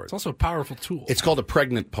term for it. It's also a powerful tool. It's called a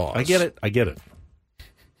pregnant pause. I get it.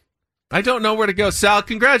 I don't know where to go. Sal,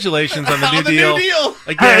 congratulations on the new deal.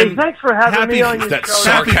 Again, hey, thanks for having me on your show.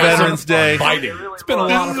 Happy Veterans Day. It's been a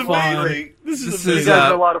lot of fun. This is You guys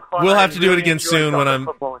are a lot of fun. We'll I have to do it really again enjoyed soon when talking I'm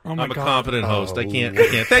football with you. a competent host. I can't.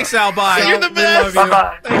 Thanks, Sal. Bye. You're the best.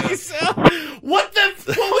 Bye-bye. Thank you, Sal. What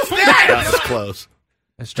was that? That was close.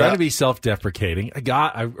 I was trying to be self-deprecating.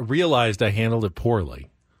 I realized I handled it poorly.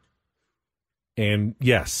 And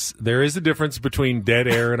yes, there is a difference between dead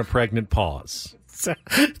air and a pregnant pause.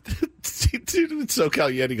 Dude, with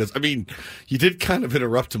SoCal Yeti goes, I mean, you did kind of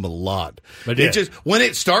interrupt him a lot. I did. It just, when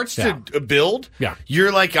it starts to build, Yeah.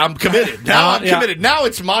 you're like, I'm committed. Now I'm committed. Now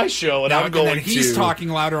it's my show, and I'm going He's to. talking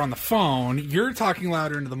louder on the phone. You're talking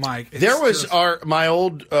louder into the mic. There was my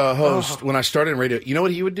old host when I started in radio. You know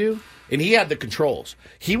what he would do? And he had the controls.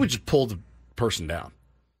 He would just pull the person down.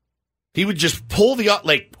 He would just pull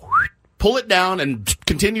pull it down and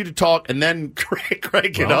continue to talk, and then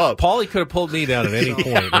crank it up. Paulie could have pulled me down at any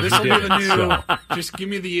point. but This he will be didn't, the new. so. Just give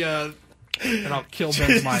me the. And I'll kill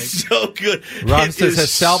Ben's mic. So good. Ron says,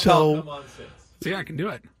 has Sal Pal come on since? See, I can do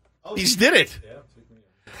it. He's did it.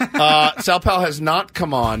 Sal Pal has not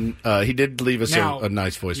come on. He did leave us a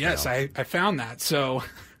nice voicemail. Yes, I found that. So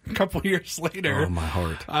a couple years later. Oh, my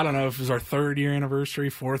heart. I don't know if it was our 3rd year anniversary,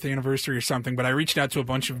 4th anniversary or something, but I reached out to a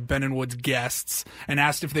bunch of Ben and Woods guests and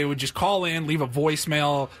asked if they would just call in, leave a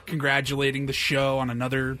voicemail congratulating the show on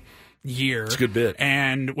another year. It's a good bit.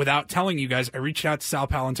 And without telling you guys, I reached out to Sal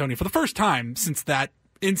Paolantonio for the first time since that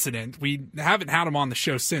incident. We haven't had him on the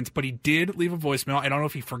show since, but he did leave a voicemail. I don't know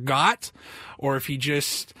if he forgot or if he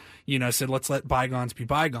just, said, let's let bygones be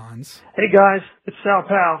bygones. Hey guys, it's Sal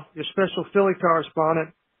Pal, your special Philly correspondent,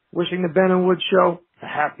 wishing the Ben and Wood Show a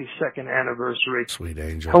happy 2nd anniversary. Sweet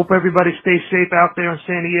angel. Hope everybody stays safe out there in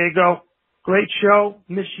San Diego. Great show.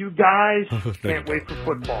 Miss you guys. Can't wait for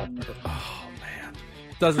football.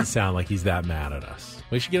 Doesn't sound like he's that mad at us.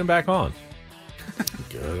 We should get him back on.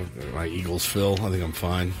 Good. My Eagles, Phil. I think I'm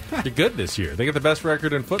fine. They're good this year. They get the best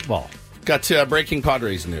record in football. Got breaking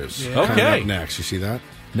Padres news. Yeah. Coming Okay. up next. You see that?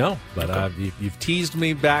 No, but you've teased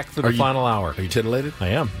me back for the final hour. Are you titillated? I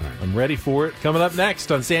am. Right. I'm ready for it. Coming up next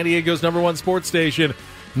on San Diego's #1 sports station,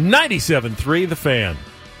 97.3 The Fan.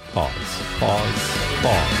 Pause.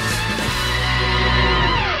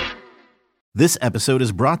 This episode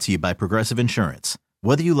is brought to you by Progressive Insurance.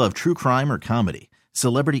 Whether you love true crime or comedy,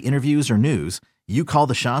 celebrity interviews or news, you call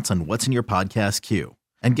the shots on what's in your podcast queue.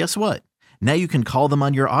 And guess what? Now you can call them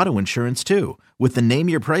on your auto insurance too with the Name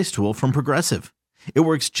Your Price tool from Progressive. It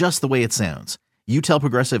works just the way it sounds. You tell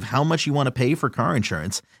Progressive how much you want to pay for car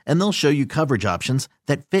insurance, and they'll show you coverage options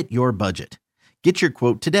that fit your budget. Get your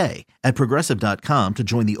quote today at Progressive.com to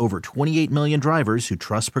join the over 28 million drivers who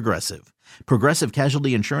trust Progressive. Progressive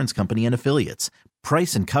Casualty Insurance Company and Affiliates.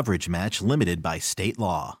 Price and coverage match limited by state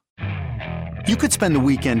law. You could spend the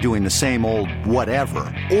weekend doing the same old whatever,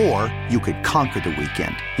 or you could conquer the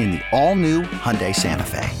weekend in the all-new Hyundai Santa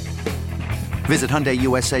Fe. Visit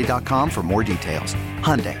HyundaiUSA.com for more details.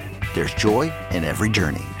 Hyundai, there's joy in every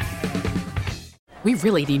journey. We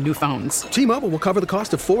really need new phones. T-Mobile will cover the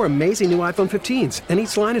cost of 4 amazing new iPhone 15s, and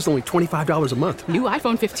each line is only $25 a month. New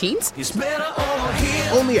iPhone 15s? It's better over here.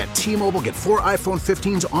 Only at T-Mobile, get 4 iPhone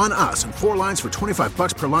 15s on us and 4 lines for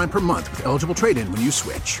 $25 per line per month with eligible trade-in when you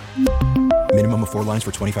switch. Minimum of 4 lines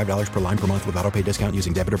for $25 per line per month with autopay discount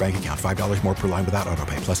using debit or bank account. $5 more per line without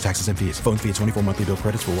autopay, plus taxes and fees. Phone fee at 24 monthly bill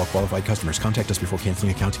credits for well-qualified customers. Contact us before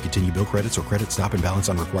canceling account to continue bill credits or credit stop and balance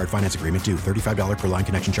on required finance agreement due. $35 per line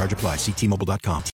connection charge applies. See T-Mobile.com.